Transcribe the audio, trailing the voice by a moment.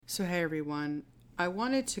So hey everyone, I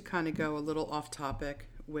wanted to kind of go a little off topic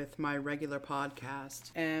with my regular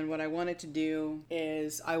podcast. And what I wanted to do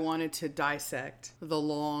is I wanted to dissect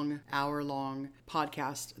the hour-long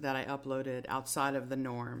podcast that I uploaded outside of the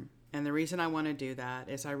norm. And the reason I want to do that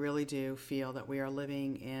is I really do feel that we are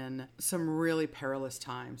living in some really perilous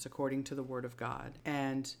times according to the Word of God.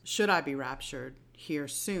 And should I be raptured here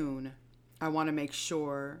soon, I want to make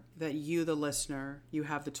sure that you, the listener, you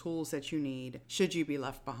have the tools that you need should you be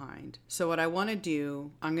left behind. So what I want to do,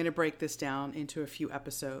 I'm going to break this down into a few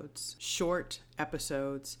episodes, short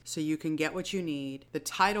episodes, so you can get what you need, the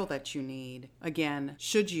title that you need, again,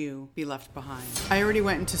 should you be left behind. I already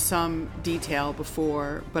went into some detail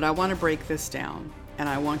before, but I want to break this down. And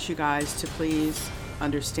I want you guys to please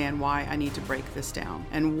understand why I need to break this down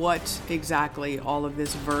and what exactly all of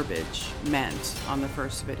this verbiage meant on the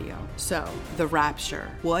first video. So, the rapture.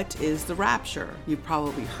 What is the rapture? You've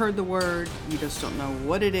probably heard the word, you just don't know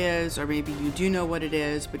what it is, or maybe you do know what it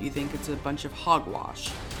is, but you think it's a bunch of hogwash.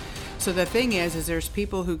 So the thing is there's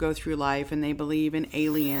people who go through life and they believe in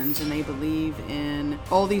aliens and they believe in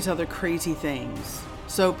all these other crazy things.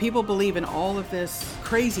 So people believe in all of this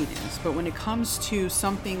craziness, but when it comes to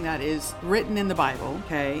something that is written in the Bible,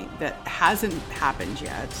 okay, that hasn't happened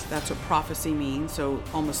yet, that's what prophecy means. So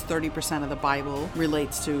almost 30% of the Bible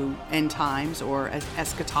relates to end times, or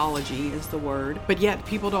eschatology is the word. But yet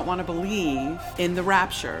people don't want to believe in the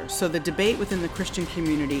rapture. So the debate within the Christian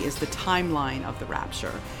community is the timeline of the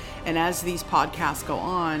rapture. And as these podcasts go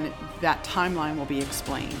on, that timeline will be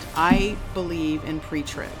explained. I believe in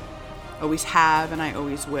pre-trib. Always have, and I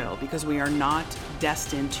always will, because we are not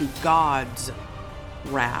destined to God's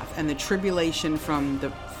wrath. And the tribulation from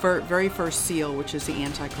the very first seal, which is the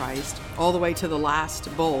Antichrist, all the way to the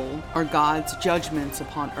last bowl are God's judgments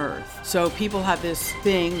upon earth. So people have this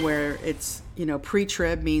thing where it's,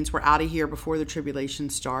 pre-trib means we're out of here before the tribulation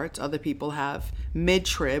starts. Other people have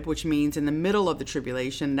mid-trib, which means in the middle of the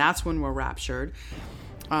tribulation, that's when we're raptured.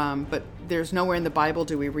 But there's nowhere in the Bible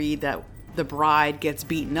do we read that the bride gets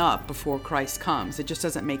beaten up before Christ comes. It just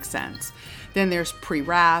doesn't make sense. Then there's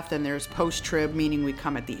pre-wrath, and there's post-trib, meaning we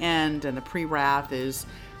come at the end, and the pre-wrath is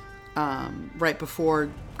right before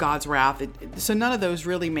God's wrath. So none of those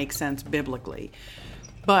really make sense biblically.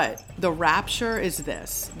 But the rapture is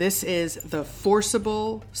this. This is the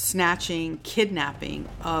forcible snatching, kidnapping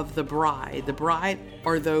of the bride. The bride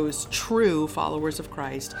are those true followers of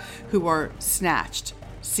Christ who are snatched,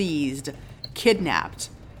 seized, kidnapped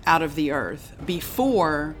out of the earth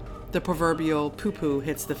before the proverbial poo-poo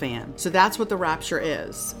hits the fan. So that's what the rapture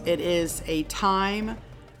is. It is a time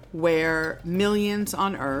where millions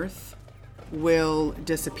on earth will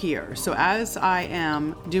disappear. So as I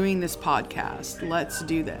am doing this podcast, let's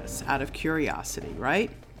do this out of curiosity, right?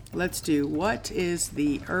 Let's do, what is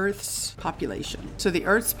the Earth's population? So the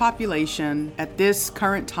Earth's population at this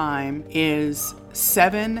current time is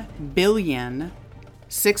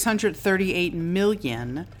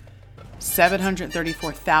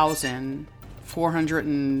 7,638,734,400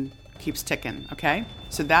 and keeps ticking, okay?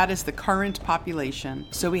 So that is the current population.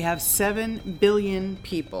 So we have 7 billion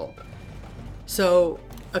people. So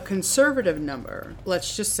a conservative number,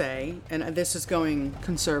 let's just say, and this is going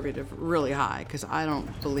conservative really high because I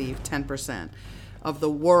don't believe 10% of the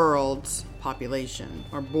world's population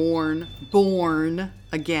are born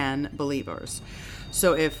again believers.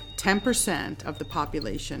 So if 10% of the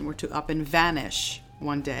population were to up and vanish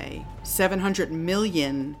one day, 700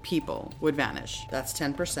 million people would vanish. That's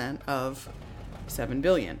 10% of 7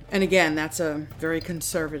 billion. And again, that's a very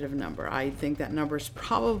conservative number. I think that number is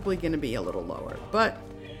probably going to be a little lower, but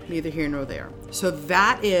neither here nor there. So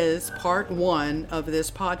that is part 1 of this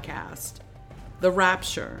podcast, the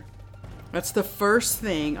rapture. That's the first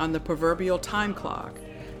thing on the proverbial time clock.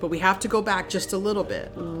 But we have to go back just a little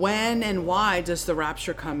bit. When and why does the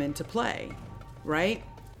rapture come into play, right?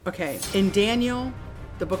 Okay, in Daniel,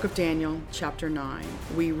 the book of Daniel, chapter 9,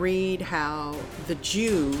 we read how the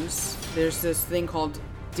Jews, there's this thing called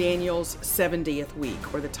Daniel's 70th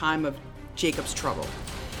week, or the time of Jacob's trouble.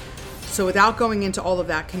 So without going into all of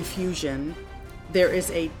that confusion, there is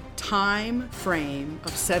a time frame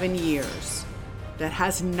of 7 years that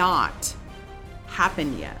has not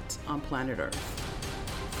happened yet on planet Earth.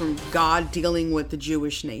 From God dealing with the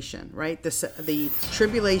Jewish nation, right? The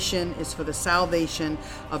tribulation is for the salvation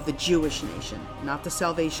of the Jewish nation, not the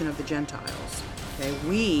salvation of the Gentiles. Okay,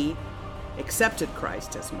 we accepted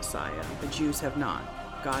Christ as Messiah. The Jews have not.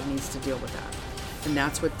 God needs to deal with that. And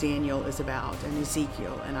that's what Daniel is about, and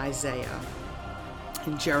Ezekiel, and Isaiah,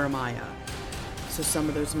 and Jeremiah. So some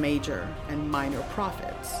of those major and minor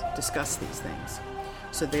prophets discuss these things.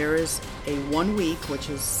 So there is a 1 week, which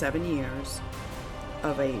is 7 years,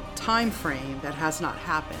 of a time frame that has not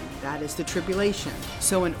happened. That is the tribulation.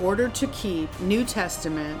 So in order to keep New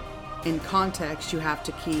Testament in context, you have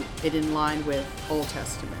to keep it in line with Old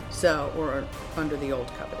Testament. So, or under the Old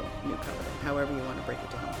Covenant, New Covenant, however you want to break it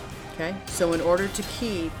down. Okay? So in order to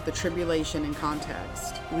keep the tribulation in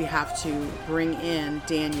context, we have to bring in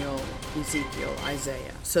Daniel, Ezekiel,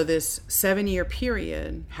 Isaiah. So this 7-year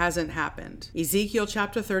period hasn't happened. Ezekiel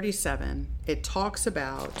chapter 37, it talks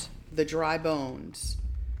about the dry bones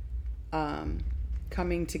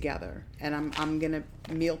coming together. And I'm going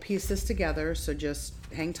to meal piece this together, so just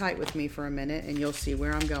hang tight with me for a minute and you'll see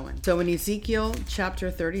where I'm going. So in Ezekiel chapter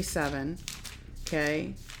 37,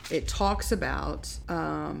 okay, it talks about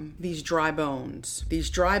these dry bones. These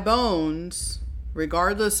dry bones,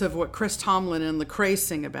 regardless of what Chris Tomlin and Lecrae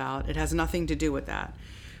sing about, it has nothing to do with that.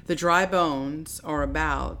 The dry bones are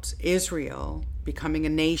about Israel becoming a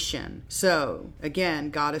nation. So, again,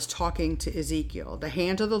 God is talking to Ezekiel. The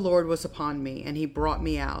hand of the Lord was upon me, and he brought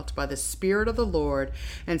me out by the Spirit of the Lord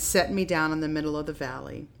and set me down in the middle of the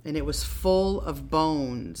valley, and it was full of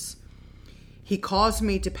bones. He caused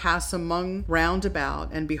me to pass among round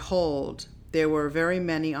about, and behold, there were very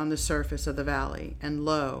many on the surface of the valley, and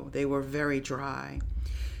lo, they were very dry.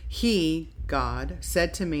 He, God,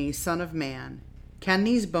 said to me, Son of man, can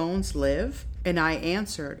these bones live? And I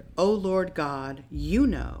answered, O Lord God, you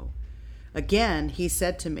know. Again he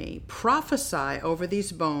said to me, prophesy over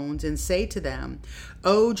these bones and say to them,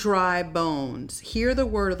 O dry bones, hear the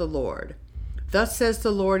word of the Lord. Thus says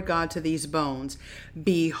the Lord God to these bones,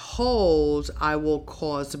 behold, I will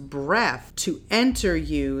cause breath to enter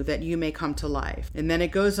you that you may come to life. And then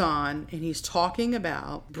it goes on, and he's talking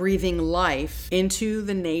about breathing life into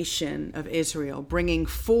the nation of Israel, bringing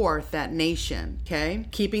forth that nation, okay?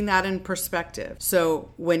 Keeping that in perspective.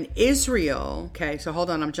 So when Israel, okay, so hold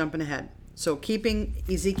on, I'm jumping ahead. So keeping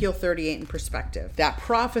Ezekiel 38 in perspective, that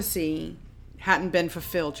prophecy hadn't been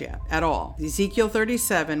fulfilled yet at all. Ezekiel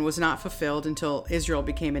 37 was not fulfilled until Israel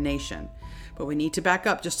became a nation. But we need to back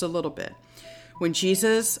up just a little bit. When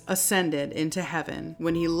Jesus ascended into heaven,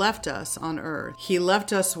 when he left us on earth, he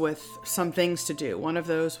left us with some things to do. One of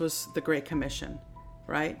those was the Great Commission,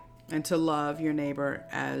 right? And to love your neighbor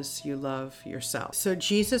as you love yourself. So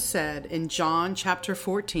Jesus said in John chapter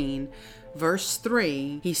 14, verse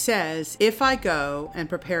 3, he says, if I go and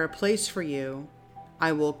prepare a place for you,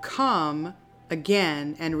 I will come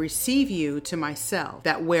again and receive you to myself,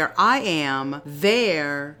 that where I am,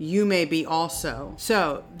 there you may be also.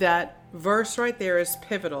 So that verse right there is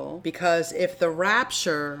pivotal, because if the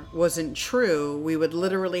rapture wasn't true, we would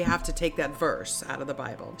literally have to take that verse out of the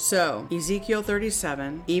Bible. So Ezekiel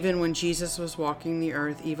 37, even when Jesus was walking the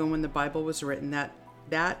earth, even when the Bible was written,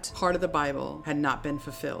 that part of the Bible had not been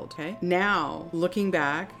fulfilled. Okay. Now, looking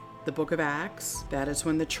back, the book of Acts, that is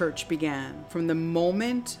when the church began. From the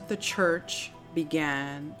moment the church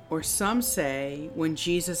began, or some say when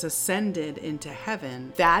Jesus ascended into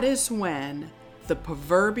heaven, that is when the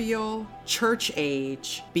proverbial church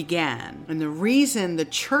age began. And the reason the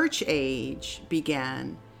church age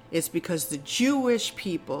began is because the Jewish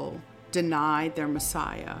people denied their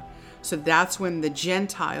Messiah. So that's when the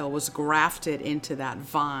Gentile was grafted into that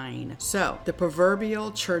vine. So the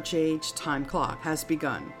proverbial church age time clock has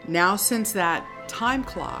begun. Now, since that time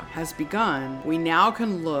clock has begun, we now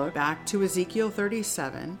can look back to Ezekiel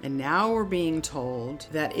 37, and now we're being told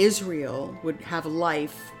that Israel would have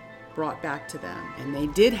life brought back to them. And they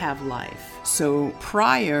did have life. So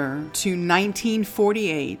prior to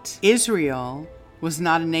 1948, Israel was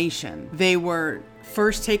not a nation. They were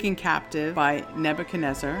first taken captive by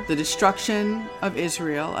Nebuchadnezzar. The destruction of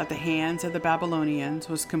Israel at the hands of the Babylonians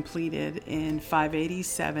was completed in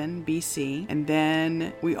 587 BC. And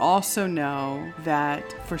then we also know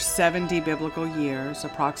that for 70 biblical years,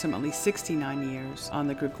 approximately 69 years on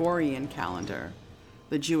the Gregorian calendar,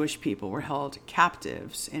 the Jewish people were held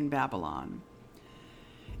captives in Babylon.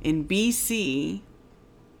 In BC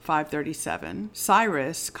 537,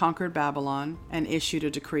 Cyrus conquered Babylon and issued a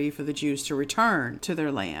decree for the Jews to return to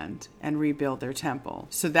their land and rebuild their temple.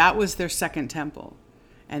 So that was their second temple.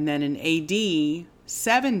 And then in AD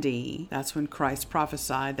 70, that's when Christ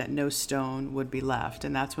prophesied that no stone would be left.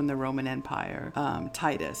 And that's when the Roman Empire,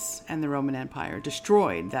 Titus and the Roman Empire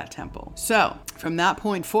destroyed that temple. So from that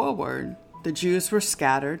point forward, the Jews were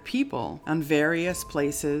scattered people on various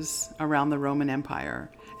places around the Roman Empire.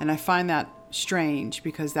 And I find that strange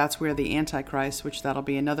because that's where the Antichrist, which that'll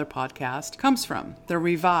be another podcast, comes from. The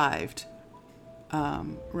revived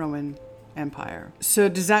Roman Empire. So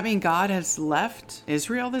does that mean God has left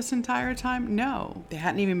Israel this entire time? No. They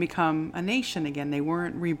hadn't even become a nation again. They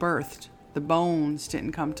weren't rebirthed The bones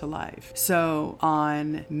didn't come to life. So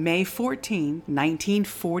on May 14,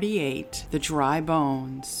 1948, the dry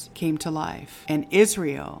bones came to life, and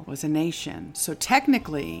Israel was a nation. So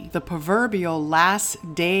technically, the proverbial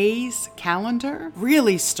last days calendar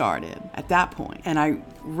really started at that point. And I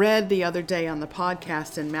read the other day on the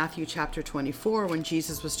podcast in Matthew chapter 24 when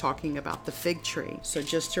Jesus was talking about the fig tree. So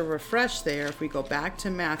just to refresh there, if we go back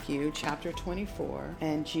to Matthew chapter 24,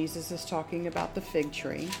 and Jesus is talking about the fig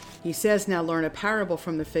tree, he says, "Now learn a parable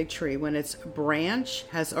from the fig tree. When its branch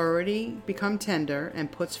has already become tender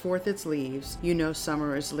and puts forth its leaves, you know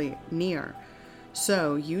summer is near.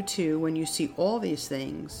 So you too, when you see all these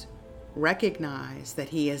things, recognize that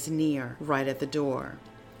he is near, right at the door.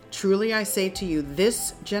 Truly I say to you,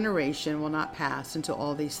 this generation will not pass until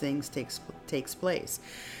all these things takes place."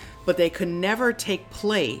 But they could never take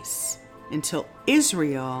place until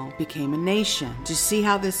Israel became a nation. Do you see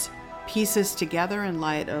how this pieces together in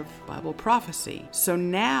light of Bible prophecy? So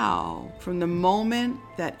now, from the moment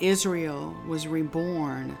that Israel was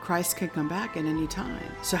reborn, Christ could come back at any time.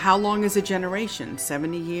 So how long is a generation?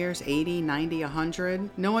 70 years, 80, 90, 100?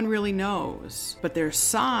 No one really knows. But there's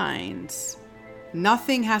signs.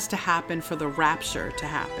 Nothing has to happen for the rapture to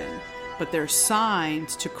happen. But there's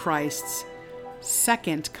signs to Christ's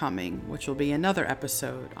second coming, which will be another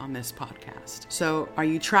episode on this podcast. So are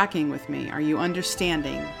you tracking with me? Are you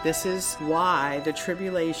understanding? This is why the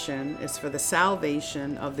tribulation is for the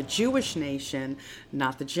salvation of the Jewish nation,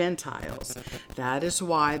 not the Gentiles. That is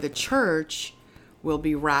why the church will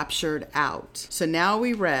be raptured out. So now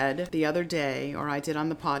we read the other day, or I did on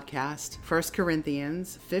the podcast, 1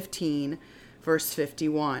 Corinthians 15, verse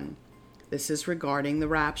 51. This is regarding the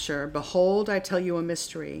rapture. "Behold, I tell you a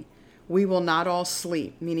mystery. We will not all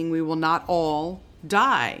sleep," meaning we will not all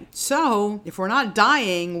die. So if we're not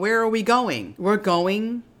dying, where are we going? We're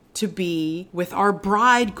going to be with our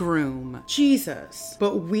bridegroom, Jesus.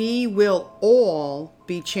 But we will all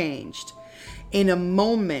be changed in a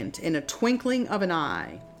moment, in a twinkling of an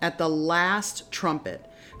eye, at the last trumpet.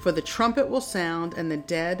 For the trumpet will sound, and the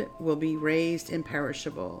dead will be raised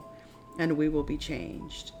imperishable, and we will be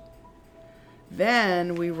changed.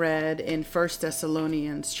 Then we read in 1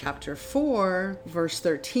 Thessalonians chapter 4, verse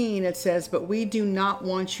 13, it says, "But we do not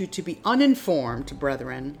want you to be uninformed,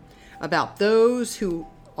 brethren, about those who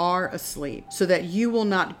are asleep, so that you will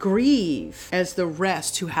not grieve as the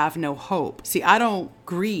rest who have no hope." See, I don't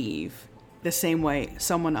grieve the same way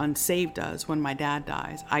someone unsaved does when my dad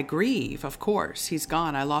dies. I grieve, of course. He's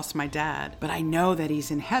gone. I lost my dad. But I know that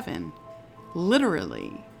he's in heaven.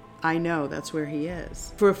 Literally, I know that's where he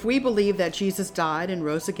is. For if we believe that Jesus died and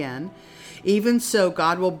rose again, even so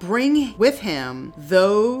God will bring with him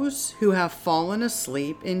those who have fallen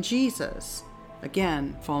asleep in Jesus.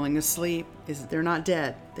 Again, falling asleep is they're not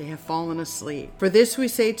dead. They have fallen asleep. For this we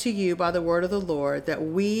say to you by the word of the Lord, that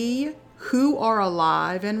we who are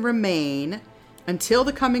alive and remain until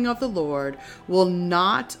the coming of the Lord will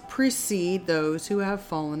not precede those who have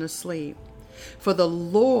fallen asleep. For the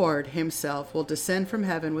Lord himself will descend from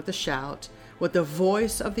heaven with a shout, with the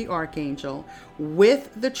voice of the archangel,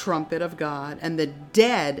 with the trumpet of God, and the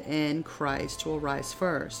dead in Christ will rise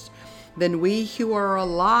first. Then we who are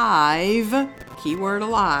alive, keyword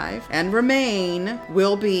alive, and remain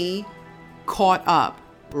will be caught up,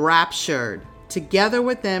 raptured, together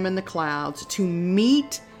with them in the clouds to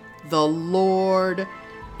meet the Lord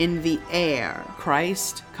in the air.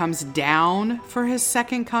 Christ comes down for his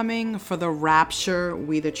second coming. For the rapture,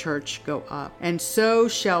 we the church go up. And so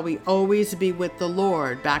shall we always be with the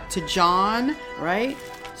Lord. Back to John, right?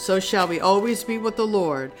 So shall we always be with the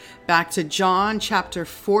Lord. Back to John chapter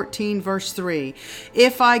 14, verse 3.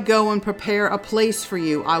 If I go and prepare a place for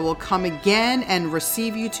you, I will come again and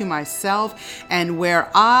receive you to myself. And where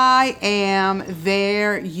I am,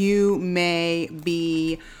 there you may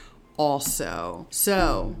be also.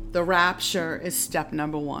 So the rapture is step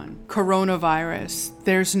number one. Coronavirus.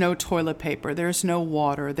 There's no toilet paper. There's no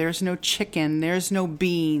water. There's no chicken. There's no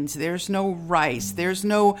beans. There's no rice. There's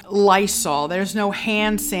no Lysol. There's no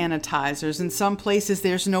hand sanitizers. In some places,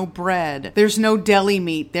 there's no bread. There's no deli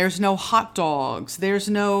meat. There's no hot dogs. There's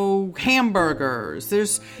no hamburgers.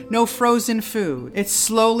 There's no frozen food. It's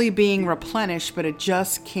slowly being replenished, but it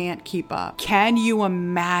just can't keep up. Can you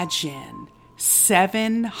imagine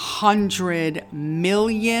 700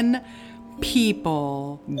 million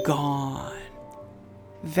people gone,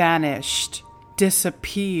 vanished,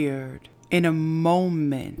 disappeared in a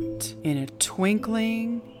moment, in a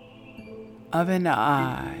twinkling of an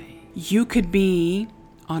eye? You could be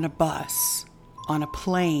on a bus, on a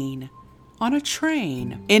plane, on a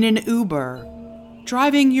train, in an Uber,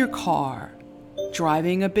 driving your car,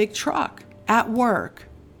 driving a big truck, at work,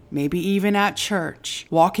 maybe even at church,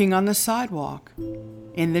 walking on the sidewalk,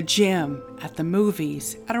 in the gym, at the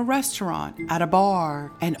movies, at a restaurant, at a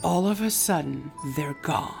bar, and all of a sudden, they're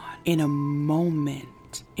gone in a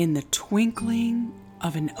moment, in the twinkling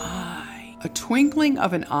of an eye. A twinkling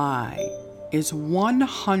of an eye is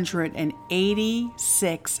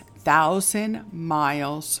 186,000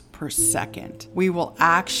 miles per second. We will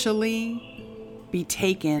actually be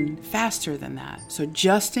taken faster than that. So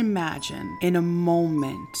just imagine, in a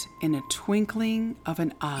moment, in a twinkling of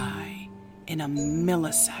an eye, in a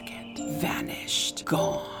millisecond, vanished,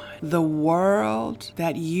 gone. The world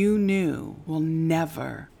that you knew will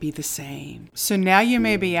never be the same. So now you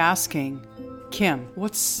may be asking, Kim,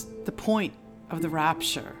 what's the point of the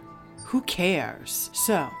rapture? Who cares?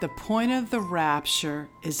 So the point of the rapture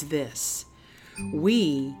is this.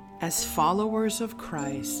 We, as followers of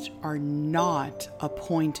Christ, are not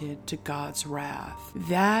appointed to God's wrath.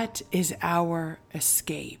 That is our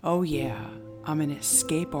escape. Oh yeah, I'm an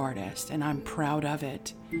escape artist and I'm proud of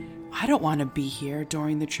it. I don't want to be here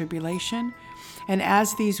during the tribulation. And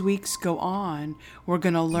as these weeks go on, we're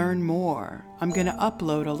going to learn more. I'm going to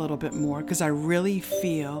upload a little bit more because I really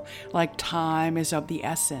feel like time is of the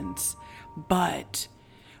essence. But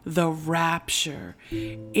the rapture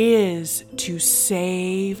is to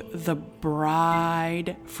save the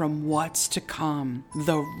bride from what's to come.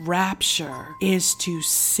 The rapture is to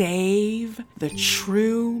save the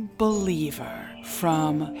true believer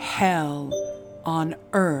from hell on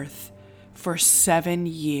earth for 7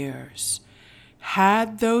 years.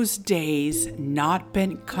 Had those days not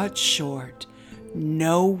been cut short,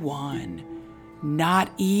 no one, not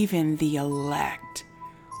even the elect,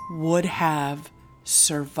 would have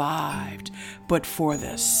survived. But for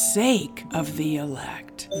the sake of the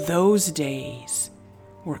elect, those days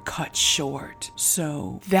were cut short.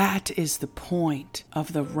 So that is the point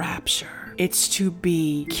of the rapture. It's to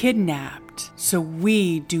be kidnapped so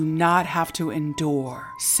we do not have to endure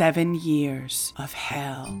 7 years of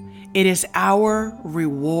hell. It is our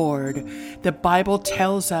reward. The Bible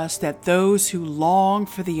tells us that those who long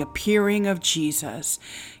for the appearing of Jesus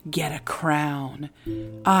get a crown.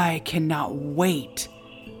 I cannot wait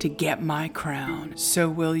to get my crown. So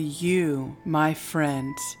will you, my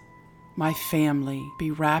friends, my family, be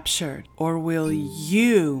raptured? Or will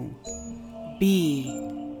you be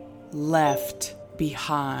left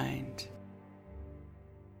behind?